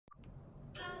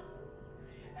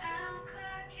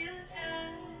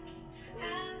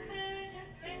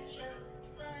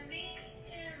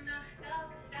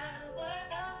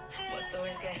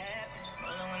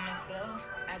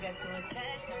got too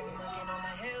attached, now I'm working on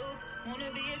my health.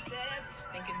 Wanna be a savage,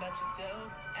 thinking about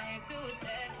yourself. I ain't too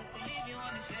attached, but to leave you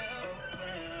on the shelf.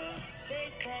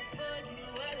 Face facts for you,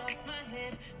 I lost my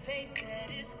head. Face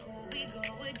that, it's cool, we go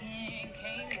again.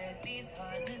 Can't let these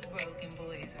heartless broken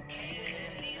boys win.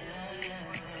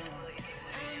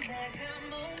 I'm back,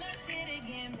 I'm on my shit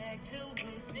again. Back to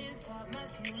business, caught my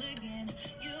fuel again.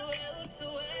 You out so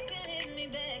I can let me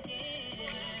back in.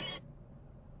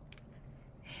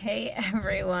 Hey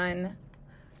everyone,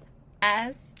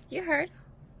 as you heard,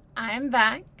 I'm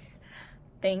back.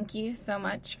 Thank you so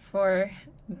much for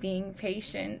being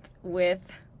patient with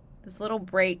this little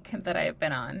break that I've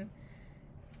been on.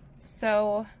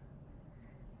 So,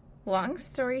 long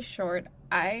story short,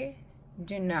 I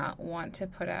do not want to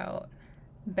put out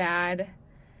bad,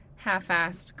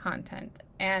 half-assed content.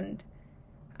 And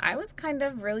I was kind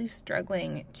of really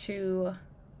struggling to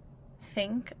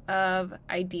think of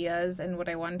ideas and what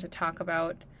I wanted to talk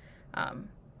about.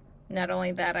 Not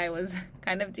only that, I was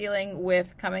kind of dealing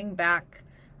with coming back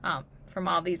from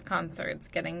all these concerts,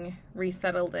 getting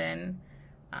resettled in,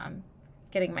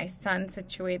 getting my son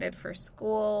situated for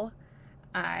school.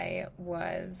 I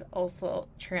was also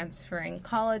transferring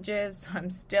colleges, so I'm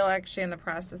still actually in the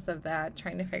process of that,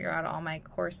 trying to figure out all my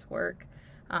coursework.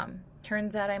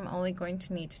 Turns out I'm only going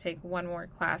to need to take one more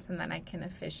class and then I can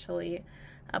officially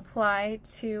apply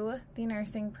to the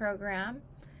nursing program.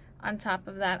 On top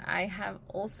of that, I have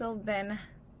also been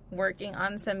working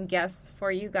on some guests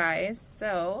for you guys.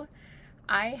 So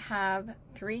I have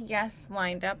 3 guests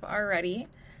lined up already.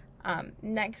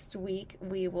 Next week,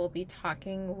 we will be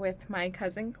talking with my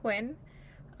cousin Quinn.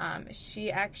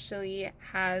 She actually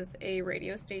has a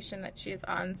radio station that she is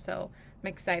on, so I'm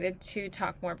excited to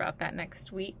talk more about that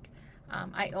next week.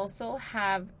 I also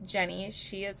have Jenny.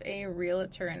 She is a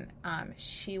realtor, and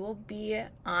she will be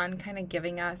on kind of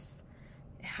giving us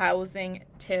housing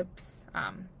tips,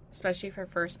 especially for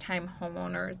first-time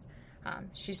homeowners.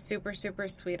 She's super, super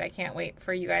sweet. I can't wait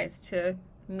for you guys to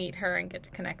meet her and get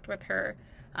to connect with her.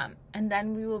 And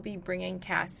then we will be bringing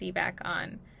Cassie back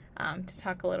on to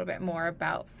talk a little bit more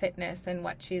about fitness and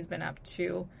what she's been up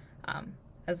to,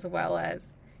 as well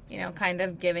as, kind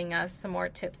of giving us some more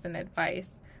tips and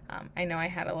advice. I know I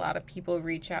had a lot of people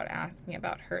reach out asking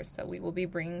about her, so we will be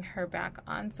bringing her back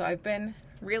on. So I've been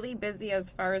really busy as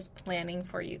far as planning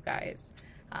for you guys.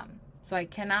 So I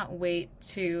cannot wait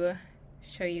to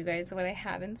show you guys what I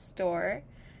have in store.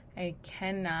 I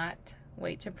cannot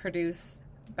wait to produce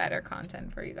better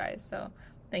content for you guys. So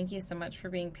thank you so much for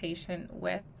being patient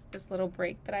with this little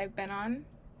break that I've been on.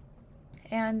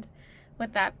 And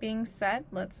with that being said,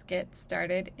 let's get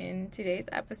started in today's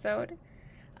episode.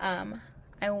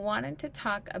 I wanted to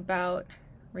talk about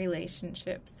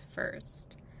relationships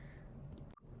first.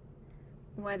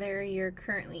 Whether you're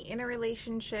currently in a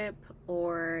relationship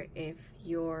or if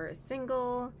you're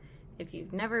single, if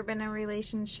you've never been in a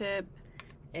relationship,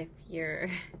 if you're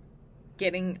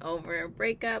getting over a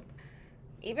breakup,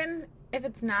 even if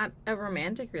it's not a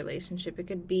romantic relationship, it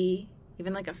could be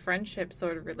even like a friendship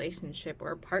sort of relationship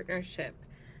or a partnership.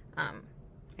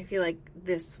 I feel like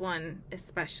this one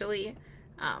especially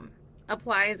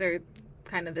applies, or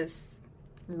kind of this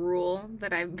rule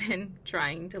that I've been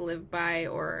trying to live by,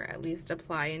 or at least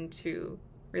apply into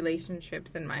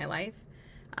relationships in my life.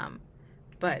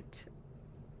 But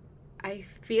I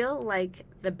feel like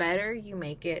the better you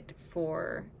make it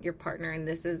for your partner, and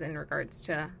this is in regards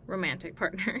to romantic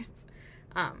partners,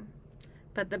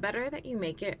 but the better that you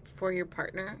make it for your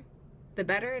partner, the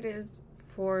better it is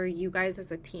for you guys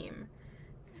as a team.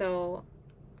 So,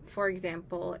 for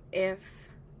example, if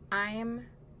I'm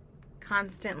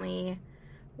constantly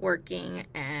working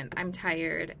and I'm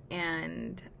tired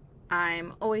and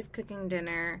I'm always cooking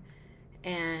dinner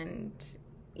and,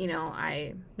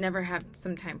 I never have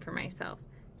some time for myself.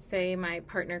 Say my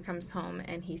partner comes home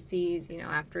and he sees,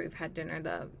 after we've had dinner,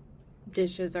 the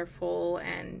dishes are full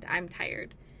and I'm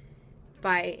tired.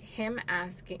 By him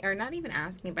asking, or not even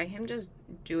asking, by him just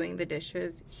doing the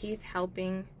dishes, he's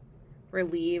helping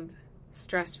relieve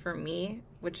stress for me,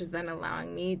 which is then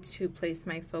allowing me to place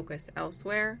my focus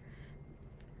elsewhere.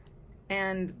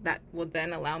 And that will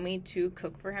then allow me to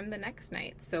cook for him the next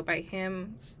night. So by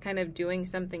him kind of doing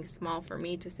something small for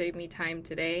me to save me time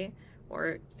today,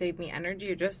 or save me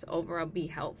energy, or just overall be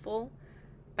helpful,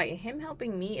 by him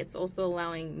helping me, it's also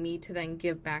allowing me to then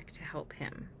give back to help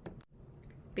him.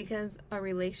 Because a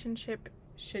relationship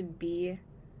should be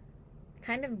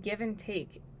kind of give and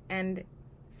take. And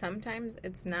sometimes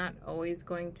it's not always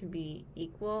going to be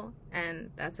equal,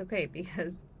 and that's okay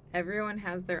because everyone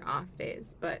has their off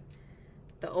days. But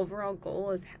the overall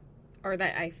goal is, or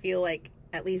that I feel like,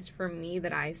 at least for me,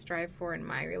 that I strive for in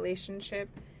my relationship,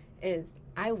 is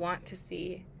I want to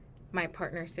see my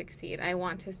partner succeed. I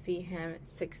want to see him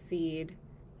succeed,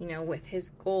 with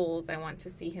his goals. I want to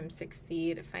see him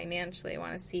succeed financially. I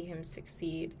want to see him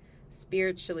succeed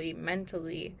spiritually,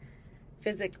 mentally,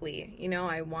 physically.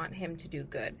 I want him to do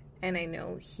good. And I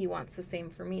know he wants the same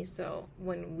for me. So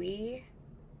when we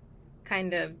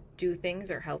kind of do things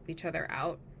or help each other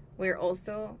out, we're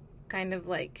also kind of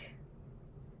like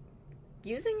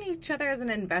using each other as an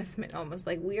investment, almost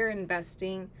like we are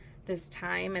investing this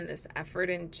time and this effort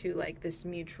into like this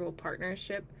mutual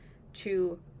partnership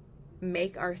to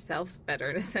make ourselves better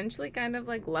and essentially kind of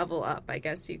like level up, I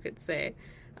guess you could say.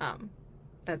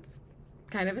 That's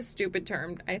kind of a stupid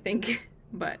term, I think,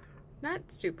 but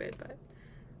not stupid, but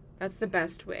that's the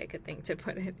best way I could think to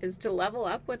put it, is to level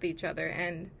up with each other.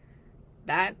 And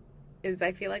that is,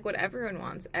 I feel like, what everyone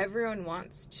wants. Everyone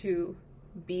wants to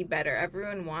be better.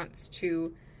 Everyone wants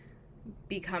to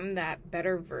become that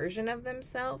better version of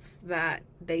themselves that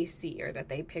they see or that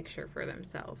they picture for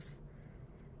themselves.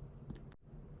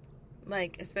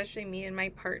 Like, especially me and my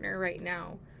partner right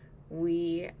now,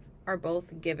 we are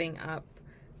both giving up,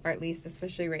 or at least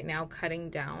especially right now, cutting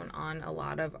down on a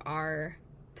lot of our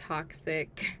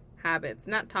toxic habits.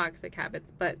 Not toxic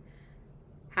habits, but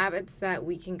habits that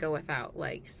we can go without,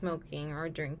 like smoking or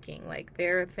drinking. Like,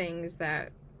 there are things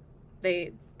that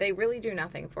they really do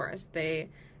nothing for us. They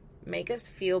make us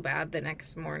feel bad the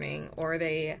next morning, or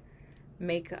they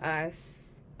make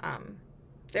us,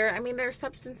 there are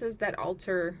substances that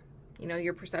alter,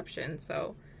 your perception.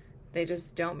 So they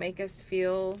just don't make us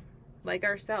feel like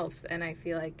ourselves. And I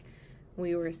feel like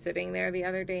we were sitting there the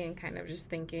other day and kind of just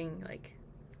thinking, like,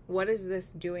 what is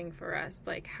this doing for us?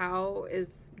 Like, how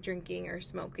is drinking or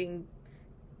smoking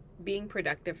being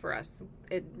productive for us?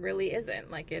 It really isn't.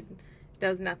 Like, it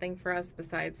does nothing for us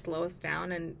besides slow us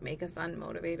down and make us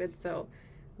unmotivated. So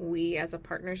we as a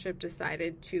partnership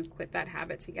decided to quit that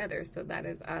habit together. So that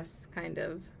is us kind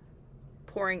of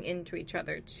pouring into each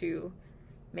other to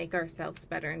make ourselves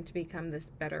better and to become this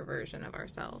better version of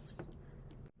ourselves.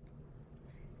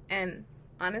 And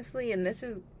honestly, and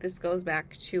this goes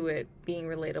back to it being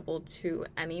relatable to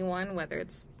anyone, whether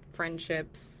it's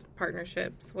friendships,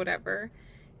 partnerships, whatever.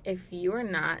 If you are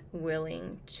not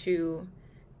willing to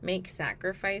make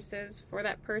sacrifices for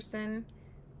that person,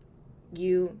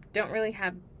 you don't really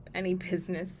have any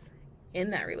business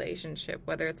in that relationship,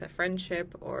 whether it's a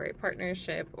friendship or a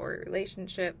partnership or a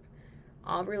relationship.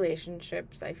 All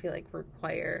relationships, I feel like,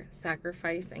 require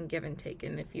sacrifice and give and take.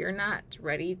 And if you're not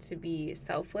ready to be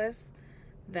selfless,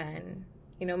 then,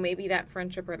 maybe that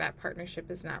friendship or that partnership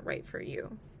is not right for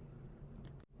you.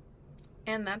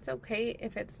 And that's okay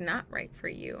if it's not right for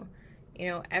you.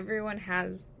 Everyone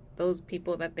has those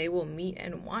people that they will meet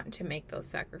and want to make those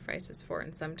sacrifices for.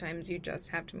 And sometimes you just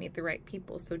have to meet the right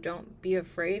people. So don't be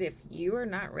afraid. If you are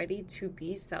not ready to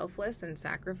be selfless and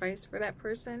sacrifice for that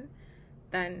person,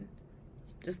 then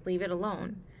just leave it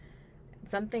alone.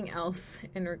 Something else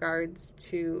in regards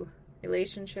to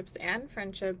relationships and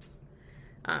friendships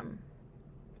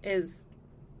is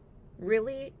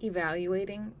really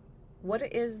evaluating what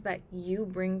it is that you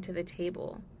bring to the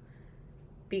table.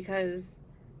 Because,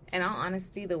 in all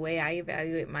honesty, the way I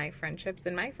evaluate my friendships,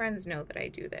 and my friends know that I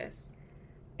do this,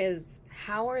 is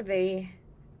how are they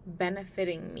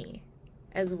benefiting me,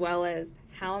 as well as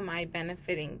how am I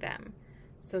benefiting them?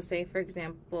 So say, for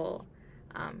example,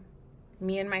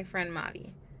 me and my friend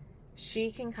Madi,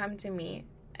 she can come to me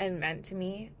and vent to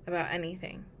me about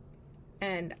anything.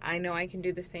 And I know I can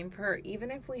do the same for her. Even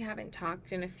if we haven't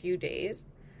talked in a few days,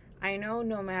 I know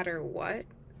no matter what,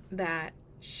 that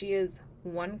she is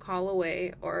one call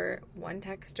away or one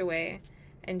text away,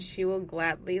 and she will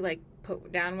gladly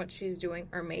put down what she's doing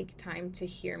or make time to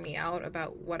hear me out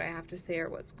about what I have to say or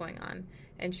what's going on.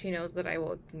 And she knows that I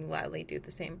will gladly do the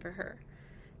same for her.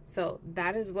 So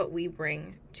that is what we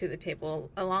bring to the table,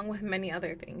 along with many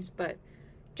other things. But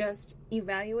just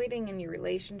evaluating in your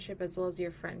relationship as well as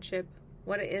your friendship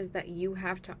what it is that you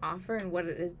have to offer and what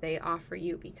it is they offer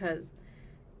you, because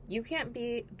you can't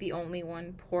be the only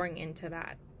one pouring into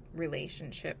that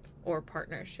relationship or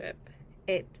partnership.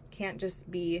 It can't just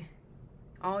be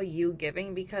all you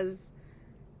giving, because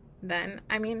then,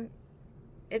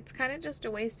 it's kind of just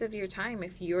a waste of your time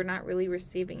if you're not really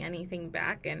receiving anything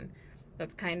back. And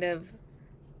that's kind of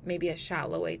maybe a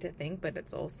shallow way to think, but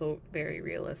it's also very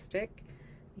realistic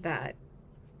that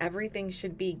everything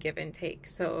should be give and take.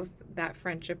 So if that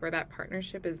friendship or that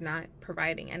partnership is not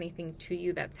providing anything to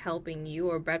you that's helping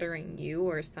you or bettering you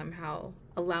or somehow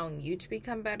allowing you to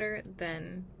become better,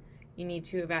 then you need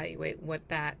to evaluate what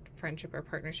that friendship or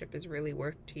partnership is really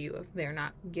worth to you if they're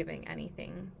not giving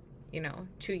anything,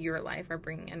 to your life or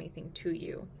bringing anything to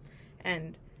you.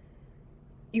 And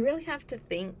you really have to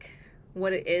think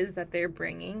what it is that they're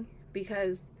bringing,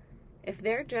 because if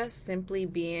they're just simply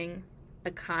being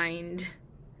a kind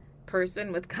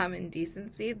person with common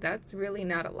decency, that's really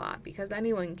not a lot, because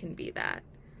anyone can be that.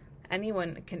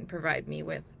 Anyone can provide me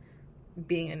with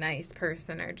being a nice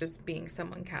person or just being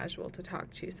someone casual to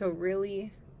talk to. So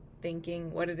really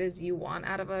thinking what it is you want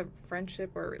out of a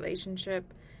friendship or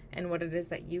relationship and what it is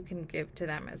that you can give to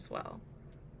them as well.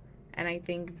 And I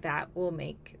think that will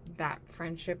make that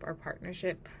friendship or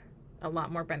partnership a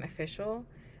lot more beneficial,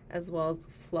 as well as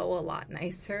flow a lot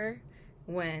nicer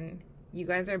when you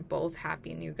guys are both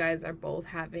happy and you guys are both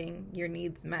having your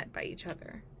needs met by each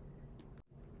other.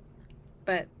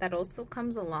 But that also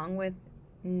comes along with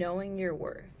knowing your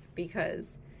worth,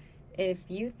 because if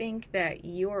you think that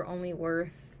you are only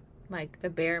worth like the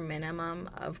bare minimum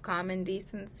of common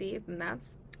decency, then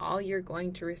that's all you're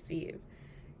going to receive.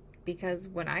 Because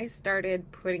when I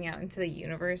started putting out into the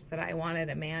universe that I wanted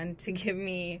a man to give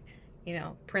me,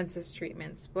 princess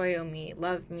treatment, spoil me,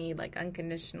 love me like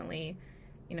unconditionally,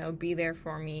 be there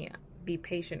for me, be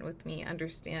patient with me,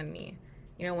 understand me.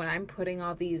 When I'm putting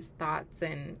all these thoughts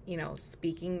and,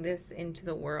 speaking this into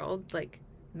the world, like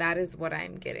that is what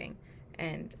I'm getting.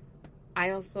 And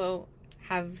I also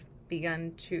have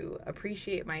begun to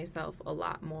appreciate myself a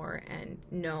lot more and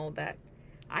know that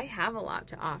I have a lot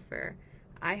to offer.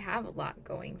 I have a lot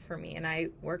going for me, and I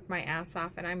work my ass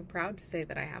off, and I'm proud to say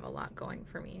that I have a lot going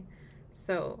for me.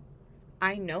 So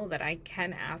I know that I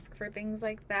can ask for things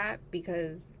like that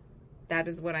because that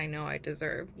is what I know I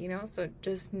deserve, So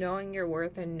just knowing your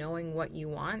worth and knowing what you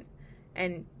want,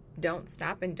 and don't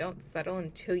stop and don't settle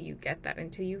until you get that,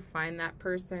 until you find that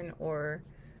person or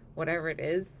whatever it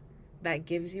is that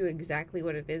gives you exactly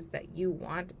what it is that you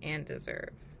want and deserve.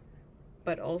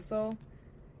 But also,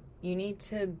 you need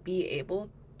to be able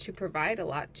to provide a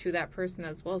lot to that person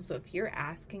as well. So if you're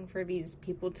asking for these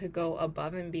people to go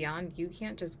above and beyond, you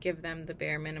can't just give them the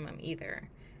bare minimum either.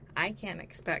 I can't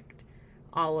expect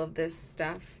all of this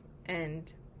stuff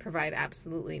and provide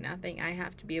absolutely nothing. I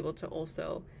have to be able to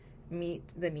also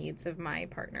meet the needs of my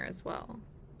partner as well.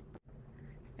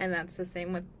 And that's the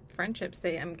same with friendships.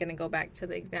 Say, I'm going to go back to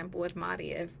the example with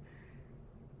Madi.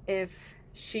 If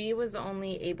she was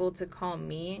only able to call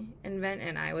me and vent,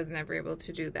 and I was never able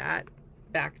to do that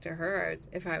back to her,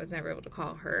 if I was never able to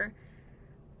call her,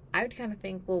 I would kind of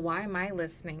think, well, why am I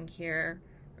listening here?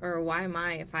 Or why am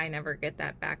I if I never get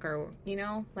that back? Or,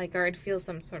 or I'd feel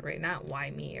some sort of way, not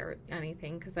why me or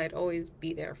anything, because I'd always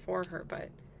be there for her. But,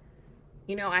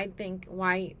 I'd think,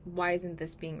 why isn't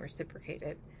this being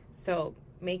reciprocated? So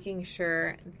making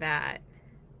sure that,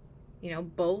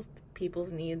 both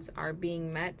people's needs are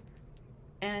being met.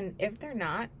 And if they're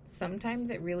not,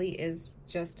 sometimes it really is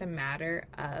just a matter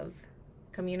of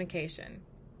communication,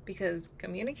 because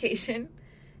communication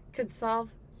could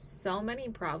solve so many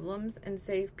problems and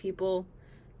save people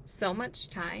so much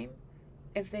time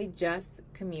if they just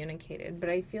communicated. But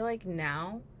I feel like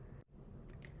now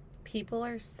people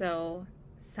are so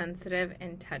sensitive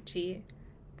and touchy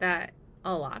that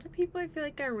a lot of people, I feel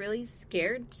like, are really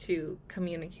scared to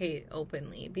communicate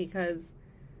openly, because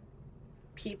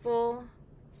people,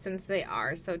 since they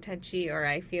are so touchy, or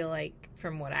I feel like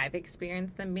from what I've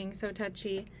experienced them being so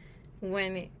touchy,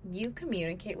 when you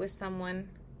communicate with someone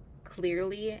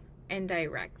clearly and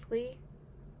directly,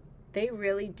 they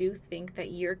really do think that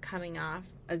you're coming off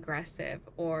aggressive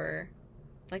or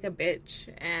like a bitch.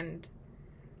 And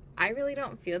I really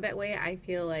don't feel that way. I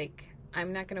feel like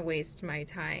I'm not going to waste my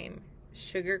time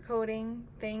sugarcoating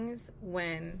things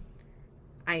when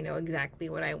I know exactly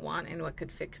what I want and what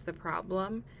could fix the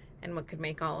problem and what could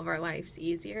make all of our lives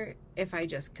easier if I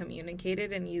just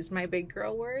communicated and used my big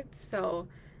girl words. So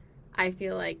I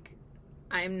feel like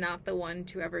I'm not the one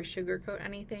to ever sugarcoat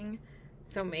anything.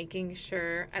 So making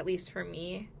sure, at least for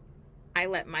me, I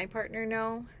let my partner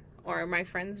know or my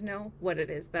friends know what it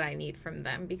is that I need from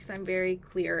them, because I'm very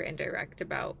clear and direct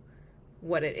about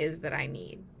what it is that I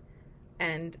need.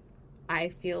 And I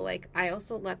feel like I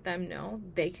also let them know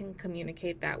they can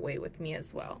communicate that way with me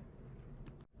as well.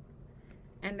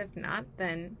 And if not,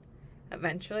 then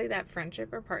eventually that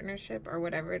friendship or partnership or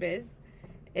whatever it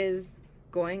is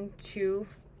going to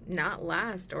not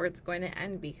last, or it's going to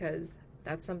end, because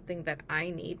that's something that I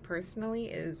need personally,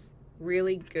 is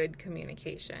really good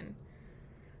communication.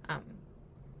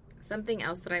 Something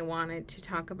else that I wanted to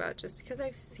talk about, just because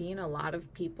I've seen a lot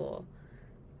of people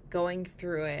going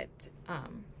through it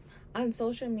on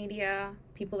social media,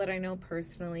 people that I know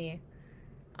personally,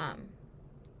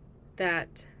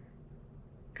 that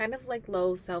kind of like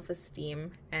low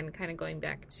self-esteem, and kind of going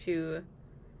back to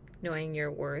knowing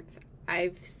your worth.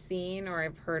 I've seen or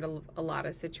I've heard a lot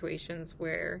of situations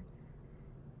where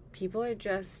people are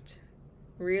just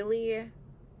really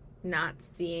not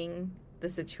seeing the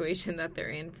situation that they're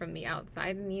in from the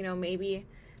outside. And, you know, maybe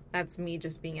that's me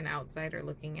just being an outsider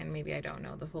looking in. Maybe I don't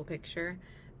know the full picture.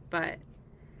 But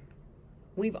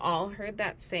we've all heard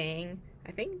that saying.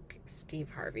 I think Steve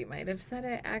Harvey might have said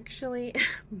it, actually.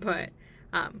 But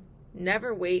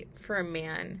never wait for a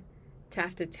man to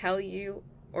have to tell you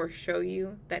or show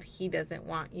you that he doesn't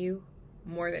want you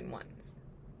more than once.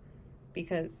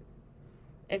 Because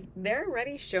if they're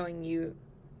already showing you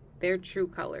their true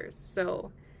colors,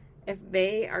 so if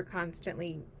they are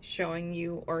constantly showing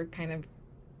you or kind of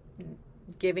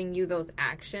giving you those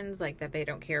actions like that they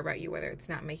don't care about you, whether it's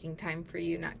not making time for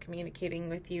you, not communicating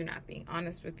with you, not being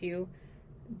honest with you,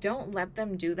 don't let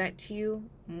them do that to you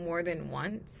more than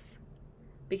once,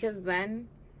 because then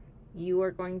you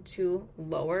are going to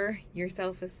lower your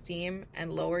self-esteem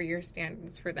and lower your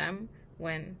standards for them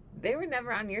when they were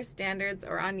never on your standards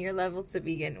or on your level to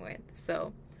begin with.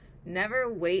 So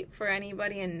never wait for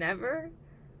anybody, and never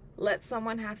let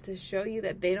someone have to show you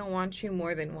that they don't want you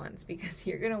more than once, because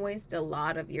you're going to waste a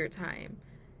lot of your time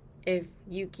if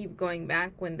you keep going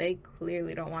back when they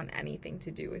clearly don't want anything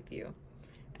to do with you.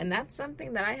 And that's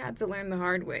something that I had to learn the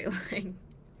hard way. Like,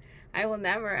 I will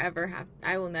never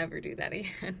do that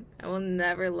again. I will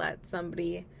never let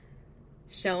somebody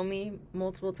show me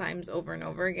multiple times over and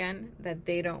over again that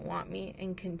they don't want me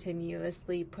and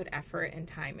continuously put effort and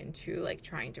time into like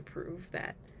trying to prove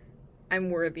that I'm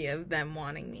worthy of them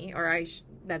wanting me, or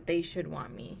that they should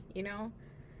want me, you know?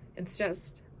 It's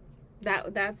just that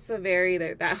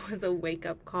was a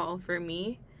wake-up call for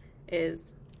me,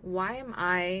 is why am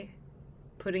I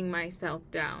putting myself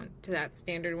down to that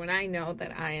standard when I know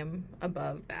that I am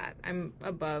above that? I'm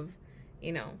above,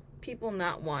 you know, people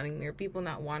not wanting me or people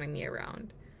not wanting me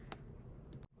around.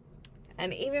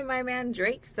 And even my man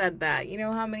Drake said that. You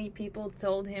know how many people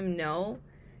told him no?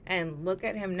 And look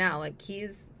at him now. Like,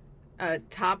 he's a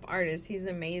top artist. He's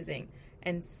amazing.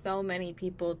 And so many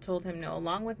people told him no,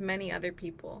 along with many other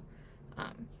people.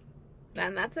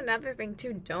 And that's another thing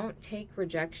too. Don't take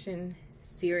rejection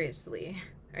seriously.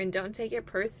 And don't take it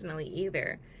personally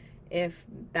either. If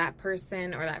that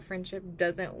person or that friendship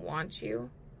doesn't want you,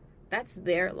 that's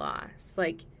their loss.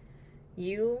 Like,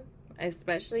 you,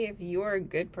 especially if you're a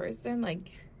good person,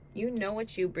 like, you know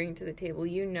what you bring to the table.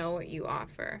 You know what you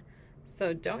offer.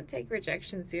 So don't take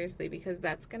rejection seriously, because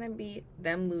that's going to be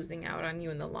them losing out on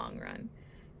you in the long run.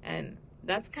 And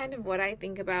that's kind of what I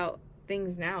think about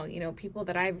things now. You know, people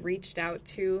that I've reached out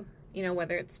to, you know,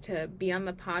 whether it's to be on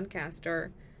the podcast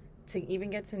or to even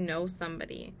get to know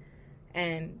somebody,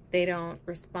 and they don't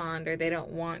respond or they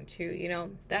don't want to, you know,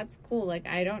 that's cool. Like,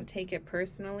 I don't take it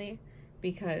personally,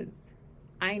 because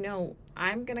I know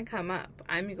I'm going to come up.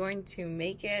 I'm going to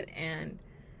make it, and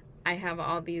I have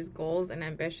all these goals and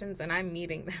ambitions, and I'm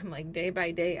meeting them like day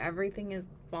by day. Everything is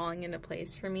falling into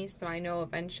place for me. So I know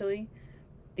eventually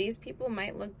these people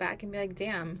might look back and be like,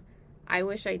 damn, I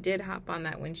wish I did hop on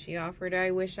that when she offered.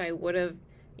 I wish I would have,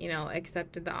 you know,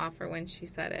 accepted the offer when she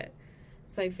said it.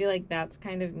 So I feel like that's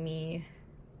kind of me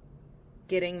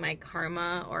getting my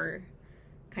karma, or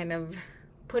kind of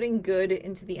putting good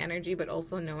into the energy, but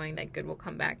also knowing that good will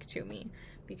come back to me,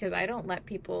 because I don't let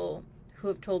people who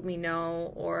have told me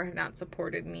no or have not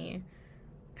supported me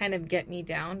kind of get me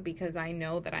down, because I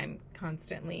know that I'm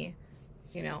constantly,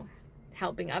 you know,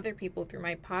 helping other people through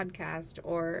my podcast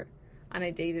or on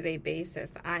a day-to-day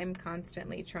basis. I'm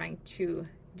constantly trying to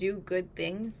do good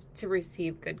things to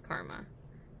receive good karma.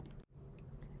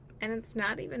 And it's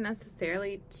not even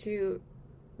necessarily to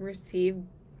receive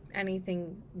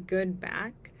anything good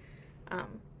back.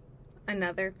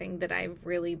 Another thing that I've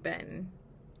really been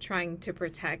trying to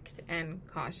protect and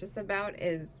cautious about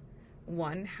is,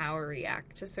 one, how I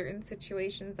react to certain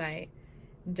situations. I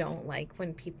don't like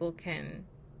when people can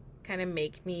kind of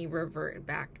make me revert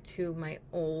back to my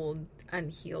old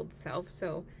unhealed self.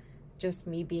 So just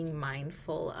me being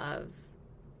mindful of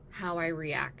how I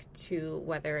react to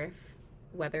whether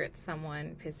it's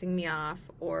someone pissing me off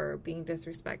or being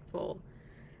disrespectful.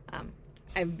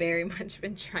 I've very much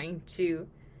been trying to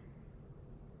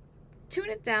tune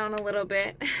it down a little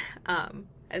bit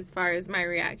as far as my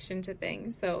reaction to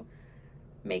things. So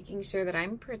making sure that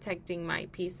I'm protecting my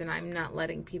peace and I'm not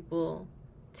letting people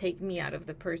take me out of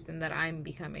the person that I'm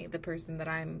becoming, the person that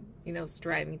I'm, you know,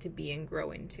 striving to be and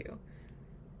grow into.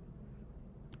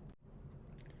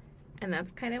 And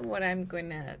that's kind of what I'm going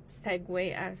to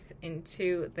segue us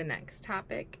into the next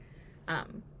topic.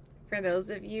 For those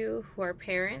of you who are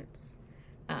parents,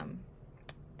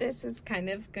 this is kind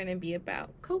of going to be about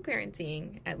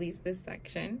co-parenting, at least this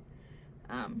section.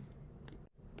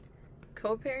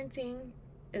 Co-parenting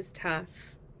is tough.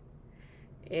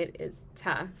 it is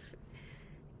tough.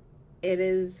 It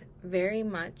is very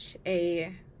much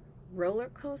a roller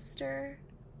coaster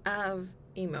of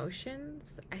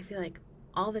emotions. I feel like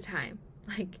all the time.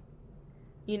 Like,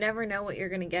 you never know what you're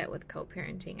going to get with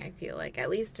co-parenting, I feel like, at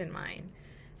least in mine.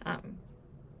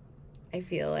 I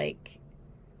feel like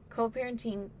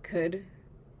co-parenting could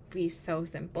be so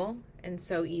simple and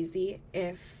so easy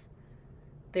if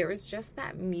there was just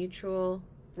that mutual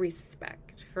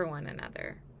respect for one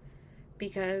another.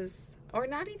 Because, or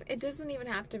not even, it doesn't even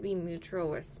have to be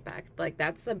mutual respect. Like,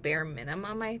 that's the bare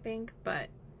minimum, I think. But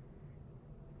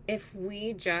if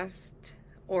we just,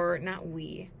 or not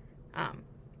we,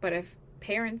 but if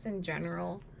parents in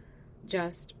general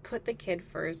just put the kid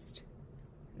first,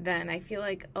 then I feel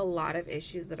like a lot of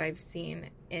issues that I've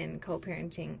seen in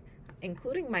co-parenting,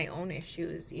 including my own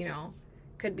issues, you know,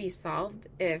 could be solved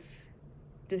if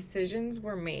decisions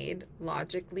were made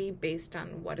logically based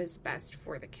on what is best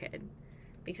for the kid.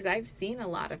 Because I've seen a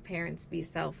lot of parents be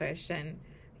selfish and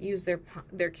use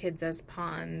their kids as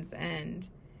pawns and,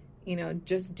 you know,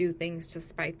 just do things to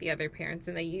spite the other parents,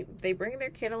 and they bring their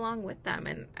kid along with them.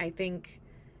 And I think,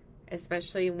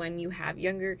 especially when you have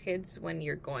younger kids, when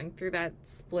you're going through that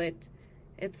split,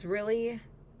 it's really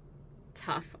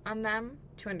tough on them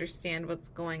to understand what's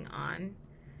going on.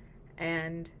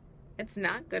 And it's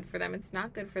not good for them. It's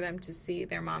not good for them to see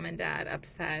their mom and dad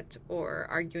upset or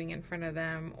arguing in front of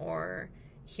them, or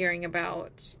hearing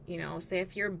about, you know, say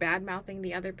if you're bad-mouthing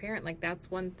the other parent. Like, that's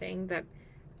one thing that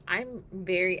I'm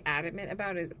very adamant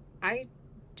about, is I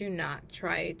do not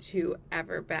try to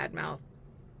ever badmouth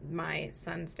my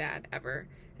son's dad ever,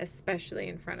 especially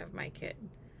in front of my kid.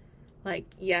 Like,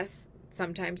 yes,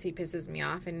 sometimes he pisses me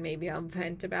off and maybe I'll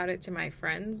vent about it to my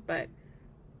friends, but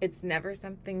it's never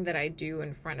something that I do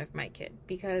in front of my kid,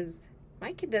 because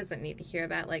my kid doesn't need to hear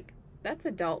that. Like, that's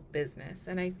adult business.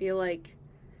 And I feel like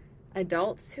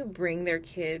adults who bring their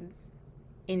kids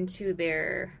into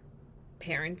their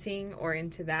parenting or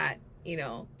into that, you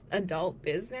know, adult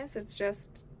business,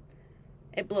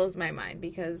 it blows my mind,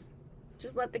 because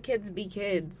just let the kids be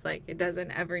kids. Like, it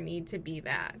doesn't ever need to be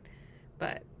that.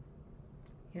 But,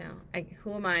 you know,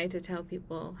 who am I to tell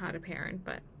people how to parent?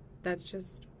 But that's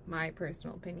just my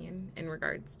personal opinion in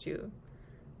regards to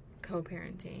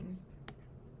co-parenting.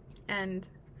 And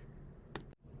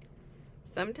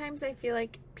sometimes I feel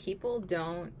like people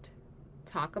don't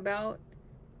talk about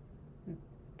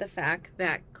the fact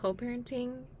that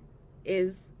co-parenting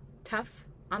is tough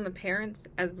on the parents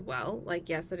as well. Like,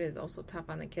 yes, it is also tough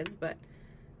on the kids, but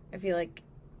I feel like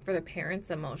for the parents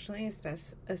emotionally,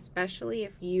 especially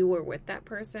if you were with that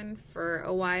person for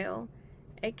a while,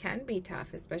 it can be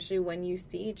tough, especially when you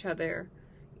see each other,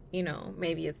 you know,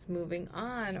 maybe it's moving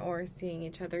on, or seeing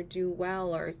each other do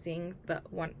well, or seeing the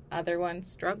other one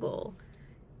struggle.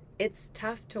 It's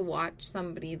tough to watch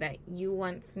somebody that you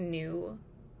once knew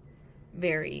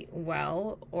very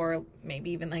well, or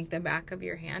maybe even like the back of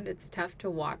your hand. It's tough to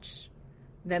watch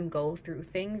them go through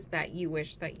things that you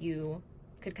wish that you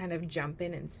could kind of jump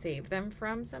in and save them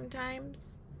from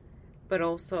sometimes. But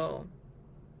also,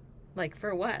 like,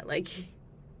 for what? Like,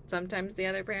 sometimes the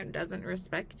other parent doesn't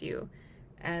respect you,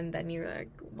 and then you're like,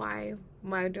 why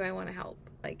do I want to help?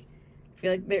 Like, I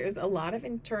feel like there's a lot of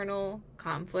internal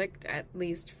conflict, at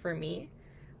least for me,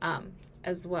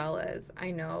 as well as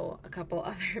I know a couple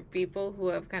other people who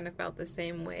have kind of felt the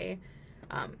same way.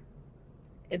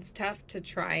 It's tough to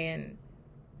try and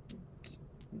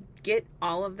get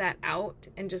all of that out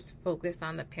and just focus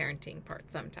on the parenting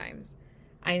part sometimes.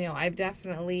 I know I've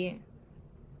definitely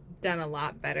done a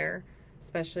lot better,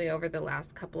 especially over the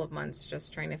last couple of months,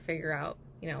 just trying to figure out,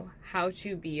 you know, how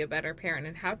to be a better parent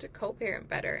and how to co-parent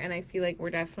better. And I feel like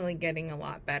we're definitely getting a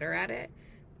lot better at it.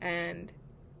 And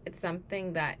it's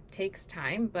something that takes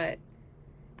time, but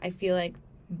I feel like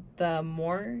the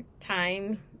more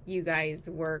time you guys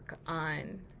work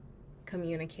on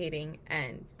communicating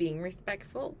and being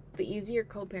respectful, the easier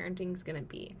co-parenting is going to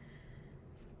be.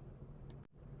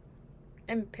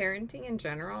 And parenting in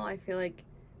general, I feel like,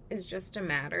 is just a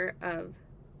matter of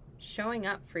showing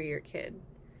up for your kid.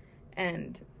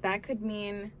 And that could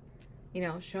mean, you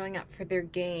know, showing up for their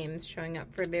games, showing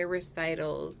up for their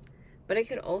recitals, but it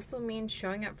could also mean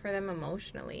showing up for them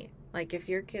emotionally. Like, if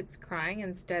your kid's crying,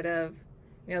 instead of,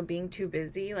 you know, being too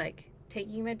busy, like,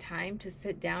 taking the time to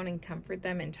sit down and comfort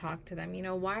them and talk to them. You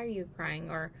know, why are you crying,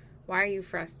 or why are you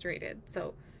frustrated?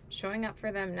 So showing up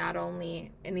for them not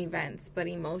only in events, but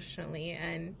emotionally,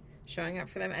 and showing up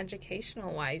for them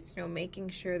educational wise, you know, making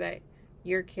sure that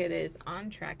your kid is on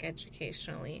track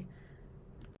educationally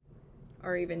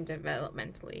or even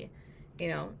developmentally, you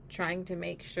know, trying to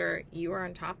make sure you are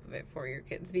on top of it for your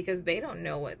kids, because they don't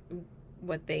know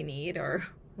what they need or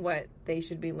what they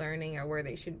should be learning or where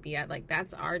they should be at. Like,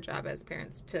 that's our job as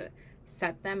parents, to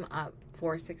set them up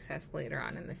for success later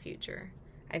on in the future.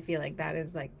 I feel like that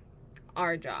is like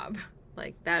our job.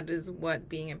 Like, that is what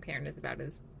being a parent is about,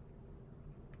 is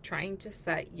trying to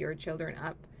set your children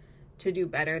up to do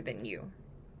better than you.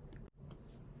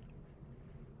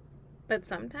 But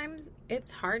sometimes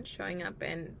it's hard showing up,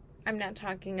 and I'm not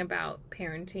talking about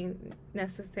parenting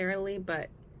necessarily, but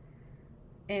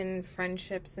in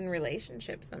friendships and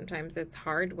relationships, sometimes it's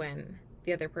hard when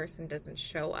the other person doesn't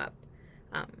show up.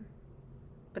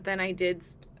 But then I did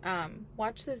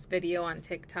watch this video on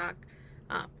TikTok,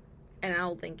 and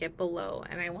I'll link it below.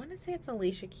 And I want to say it's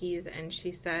Alicia Keys, and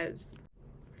she said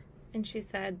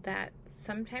that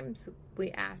sometimes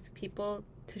we ask people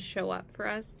to show up for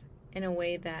us in a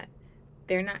way that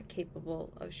they're not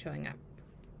capable of showing up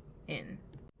in.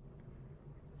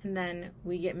 And then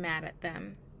we get mad at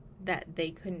them that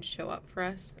they couldn't show up for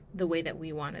us the way that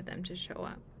we wanted them to show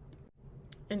up.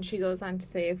 And she goes on to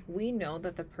say, if we know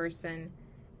that the person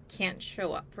can't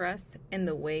show up for us in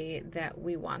the way that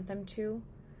we want them to,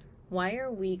 why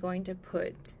are we going to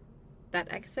put that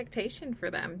expectation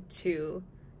for them to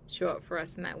show up for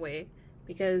us in that way?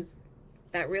 Because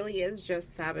that really is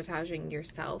just sabotaging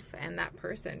yourself and that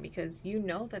person, because you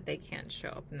know that they can't show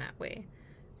up in that way.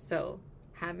 So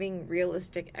having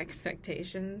realistic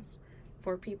expectations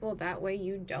for people, that way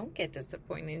you don't get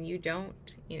disappointed and you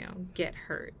don't, get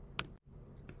hurt.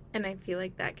 And I feel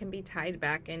like that can be tied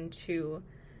back into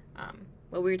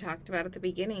what we talked about at the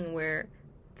beginning, where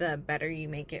the better you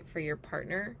make it for your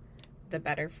partner, the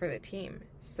better for the team.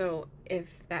 So if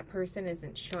that person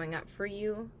isn't showing up for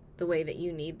you the way that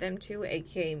you need them to,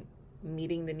 aka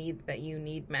meeting the needs that you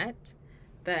need met,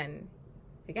 then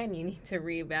again, you need to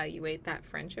reevaluate that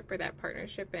friendship or that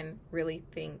partnership and really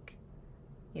think,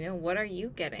 what are you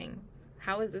getting?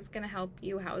 How is this going to help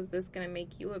you? How is this going to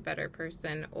make you a better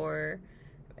person? Or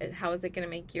how is it going to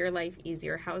make your life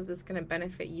easier? How is this going to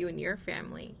benefit you and your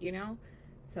family?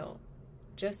 So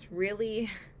just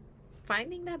really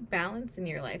finding that balance in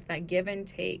your life, that give and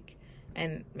take,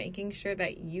 and making sure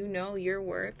that you know your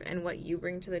worth and what you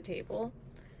bring to the table,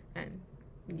 and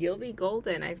you'll be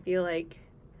golden. I feel like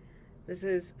this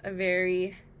is a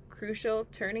very crucial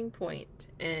turning point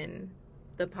in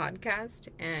the podcast,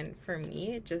 and for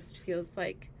me, it just feels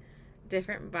like a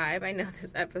different vibe. I know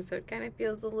this episode kind of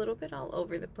feels a little bit all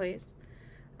over the place,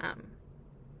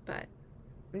 but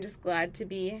I'm just glad to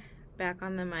be back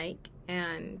on the mic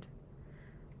and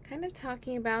kind of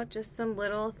talking about just some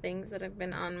little things that have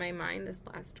been on my mind this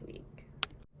last week.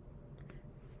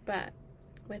 But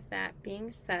with that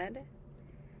being said,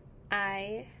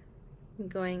 I am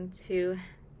going to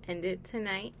end it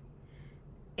tonight,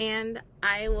 and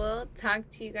I will talk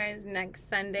to you guys next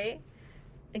Sunday.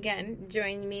 Again,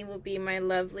 joining me will be my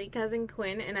lovely cousin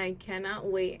Quinn, and I cannot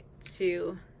wait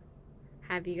to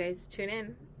have you guys tune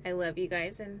in. I love you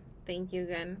guys, and thank you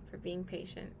again for being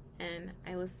patient, and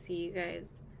I will see you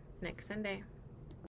guys next Sunday.